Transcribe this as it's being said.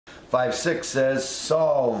5-6 says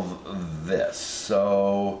solve this.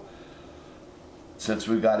 So since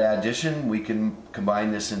we've got addition, we can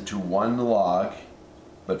combine this into one log,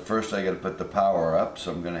 but first I got to put the power up.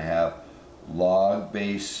 So I'm going to have log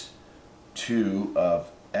base 2 of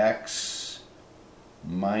x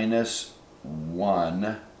minus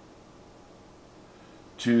 1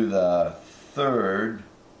 to the third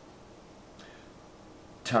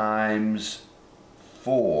times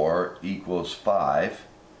 4 equals 5.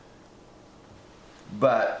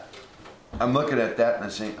 But I'm looking at that and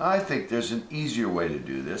I'm saying, I think there's an easier way to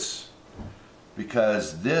do this,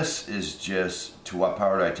 because this is just, to what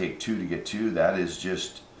power do I take 2 to get 2? That is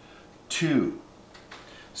just 2.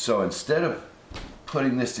 So instead of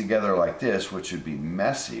putting this together like this, which would be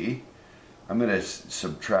messy, I'm going to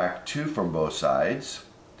subtract 2 from both sides,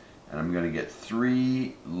 and I'm going to get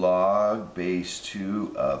 3 log base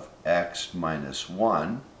 2 of x minus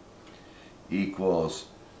 1 equals,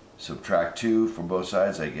 subtract 2 from both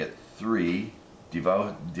sides, I get 3,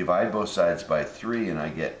 divide both sides by 3, and I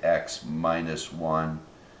get x minus 1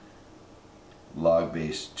 log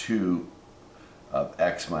base 2 of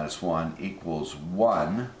x minus 1 equals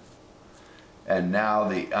 1. And now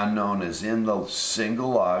the unknown is in the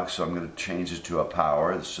single log, so I'm going to change it to a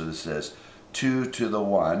power. So this says 2 to the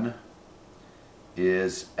 1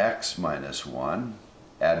 is x minus 1.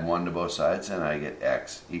 Add 1 to both sides and I get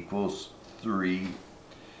x equals 3.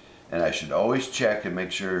 And I should always check and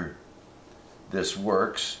make sure this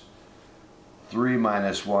works. 3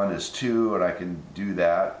 minus 1 is 2, and I can do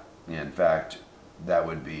that. In fact, that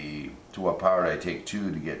would be, to what power do I take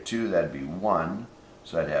 2 to get 2? That'd be 1.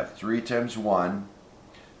 So I'd have 3 times 1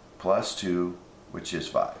 plus 2, which is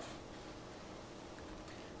 5.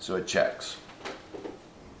 So it checks.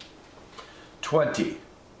 20.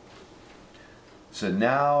 So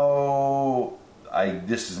now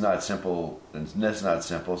this is not simple, and this is not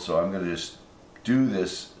simple, so I'm going to just do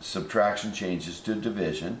this subtraction changes to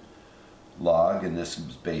division. Log, and this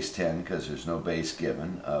is base 10 because there's no base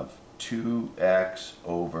given, of 2x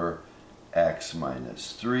over x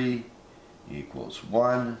minus 3 equals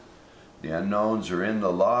 1. The unknowns are in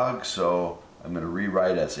the log, so I'm going to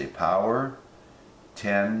rewrite as a power.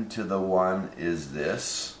 10 to the 1 is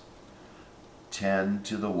this. 10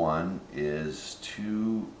 to the 1 is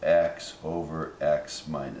 2x over x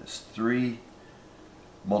minus 3.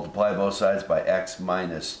 Multiply both sides by x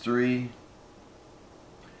minus 3,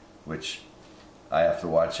 which I have to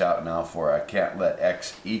watch out now for. I can't let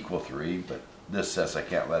x equal 3, but this says I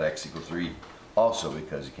can't let x equal 3 also,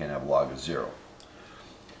 because you can't have log of 0.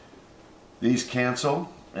 These cancel,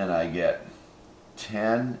 and I get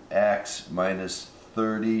 10x minus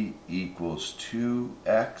 30 equals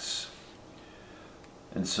 2x.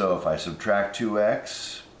 And so if I subtract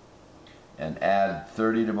 2x and add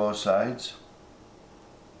 30 to both sides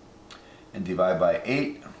and divide by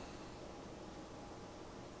 8,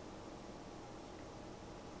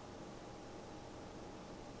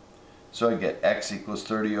 so I get x equals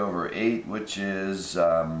 30 over 8, which is,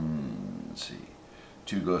 let's see,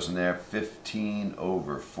 2 goes in there, 15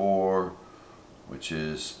 over 4, which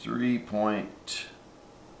is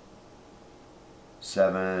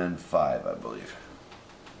 3.75, I believe.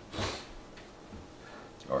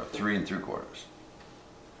 Or 3 3/4.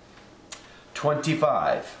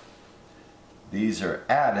 25. These are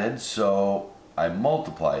added, so I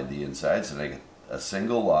multiply the insides and I get a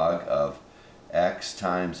single log of x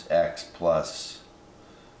times x plus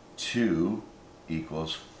 2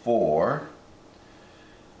 equals 4.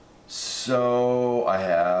 So I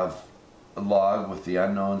have a log with the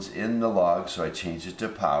unknowns in the log, so I change it to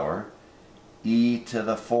power. E to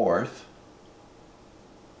the 4th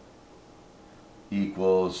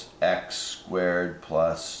equals x squared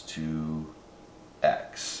plus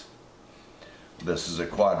 2x. This is a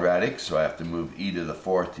quadratic, so I have to move e to the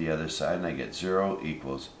 4th to the other side, and I get 0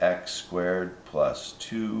 equals x squared plus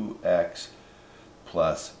 2x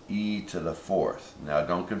plus e to the 4th. Now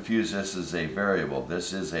don't confuse this as a variable.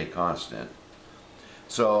 This is a constant.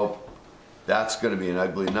 So that's going to be an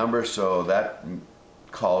ugly number, so that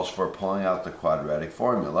calls for pulling out the quadratic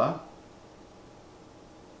formula.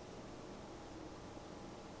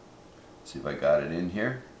 See if I got it in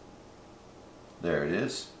here. There it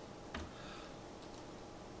is.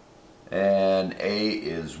 And A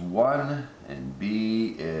is 1, and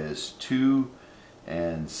B is 2,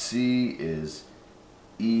 and C is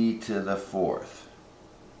e to the 4th.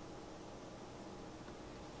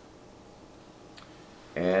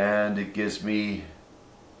 And it gives me,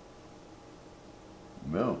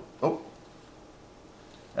 no, oh,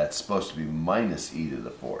 that's supposed to be minus e to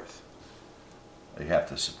the 4th. I have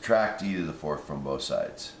to subtract e to the 4th from both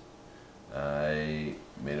sides. I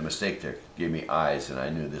made a mistake there. It gave me I's, and I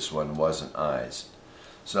knew this one wasn't I's.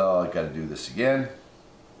 So I got to do this again.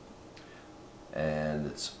 And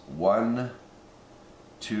it's 1,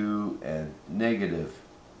 2, and negative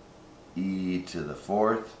e to the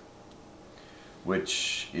fourth,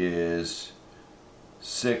 which is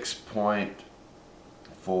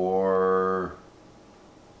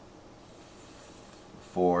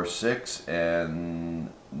 6.446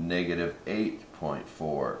 and negative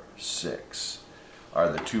 8.46 are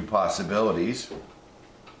the two possibilities.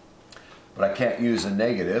 But I can't use a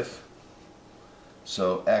negative,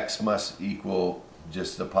 so x must equal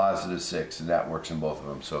just the positive 6, and that works in both of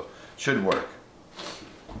them, so it should work.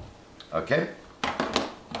 Okay?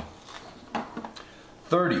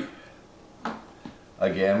 30.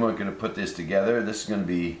 Again, we're going to put this together. This is going to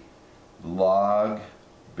be log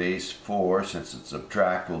base 4, since it's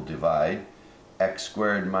subtract, we'll divide. X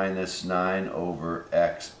squared minus 9 over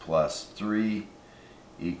x plus 3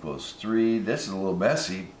 equals 3. This is a little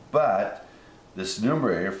messy, but this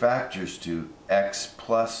numerator factors to x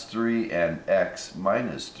plus 3 and x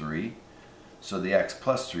minus 3. So the x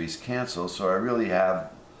plus 3's cancel, so I really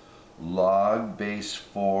have log base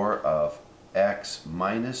 4 of x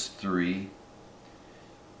minus 3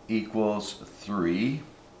 equals 3.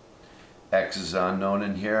 X is unknown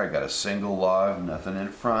in here. I got a single log, nothing in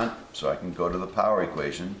front, so I can go to the power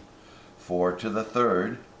equation. 4 to the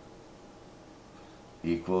third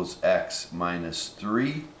equals x minus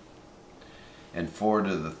 3, and 4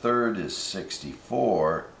 to the third is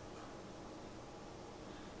 64,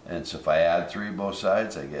 and so if I add 3 both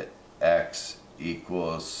sides, I get x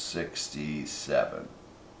equals 67.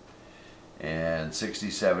 And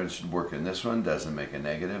 67 should work in this one, doesn't make a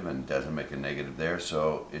negative, and doesn't make a negative there,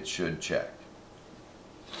 so it should check.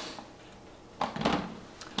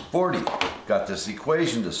 40, got this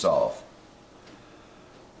equation to solve.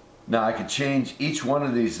 Now I could change each one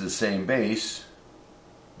of these to the same base,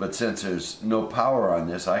 but since there's no power on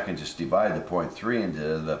this, I can just divide the 0.3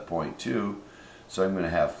 into the 0.2, so I'm going to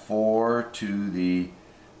have 4 to the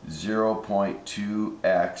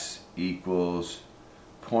 0.2x equals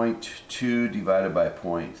 0.2 divided by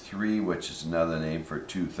 0.3, which is another name for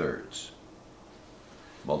 2/3.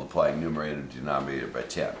 Multiplying numerator and denominator by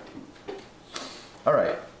 10.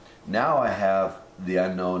 Alright, now I have the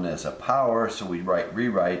unknown as a power, so we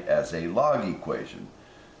rewrite as a log equation.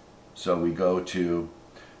 So we go to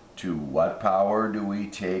what power do we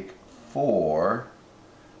take 4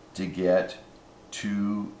 to get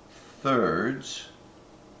 2/3,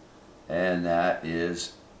 and that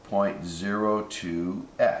is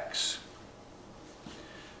 0.02x.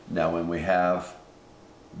 Now when we have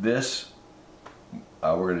this,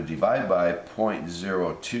 we're going to divide by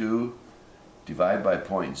 0.02, divide by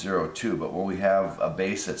 0.02, but when we have a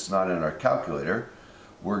base that's not in our calculator,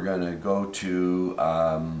 we're going to go to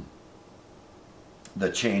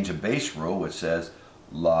the change of base rule, which says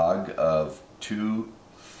log of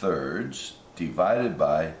 2/3 divided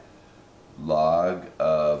by log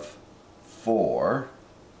of 4,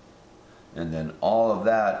 and then all of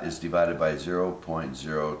that is divided by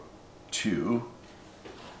 0.02,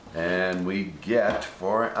 and we get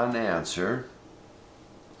for an answer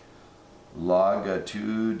log of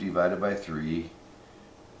 2 divided by 3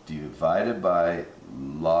 divided by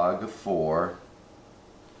log of 4,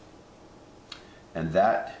 and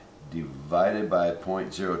that divided by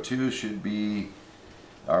 0.02 should be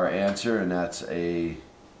our answer, and that's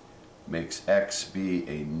makes x be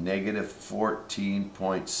a negative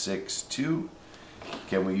 14.62.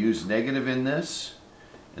 Can we use negative in this?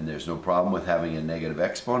 And there's no problem with having a negative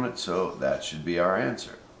exponent, so that should be our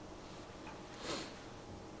answer.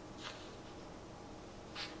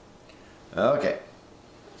 Okay.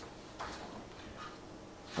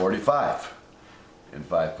 45 and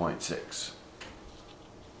 5.6.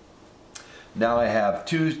 Now I have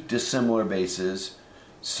two dissimilar bases,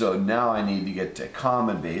 so now I need to get to a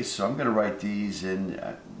common base. So I'm going to write these in,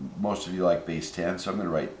 most of you like base 10, so I'm going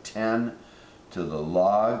to write 10 to the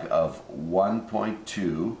log of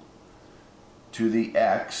 1.2 to the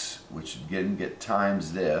x, which again get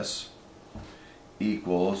times this,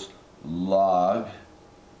 equals log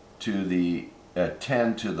to the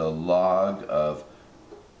 10 to the log of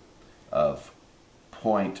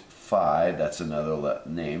 0.5, that's another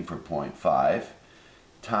name for 0.5,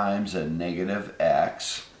 times a negative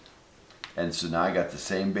x. And so now I got the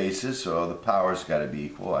same basis, so the power's got to be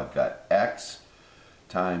equal. I've got x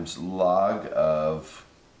times log of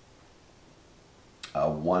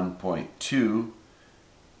 1.2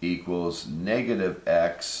 equals negative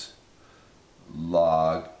x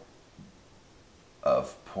log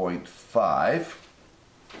of 0.5.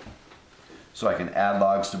 So I can add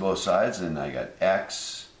logs to both sides, and I got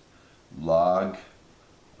x log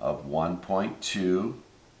of 1.2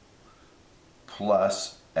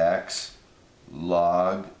 plus x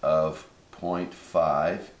log of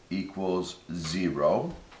 0.5 equals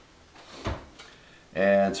 0.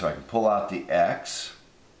 And so I can pull out the x,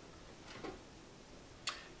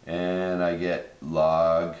 and I get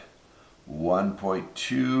log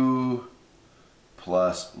 1.2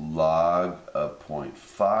 plus log of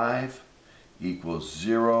 0.5 equals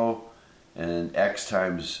 0, and x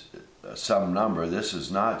times some number, this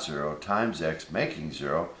is not 0, times x making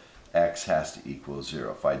 0, x has to equal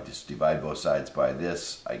 0. If I just divide both sides by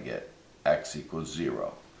this, I get x equals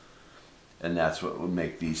 0. And that's what would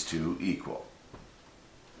make these two equal.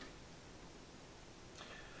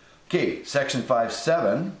 Okay, section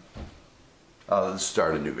 5.7. Let's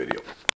start a new video.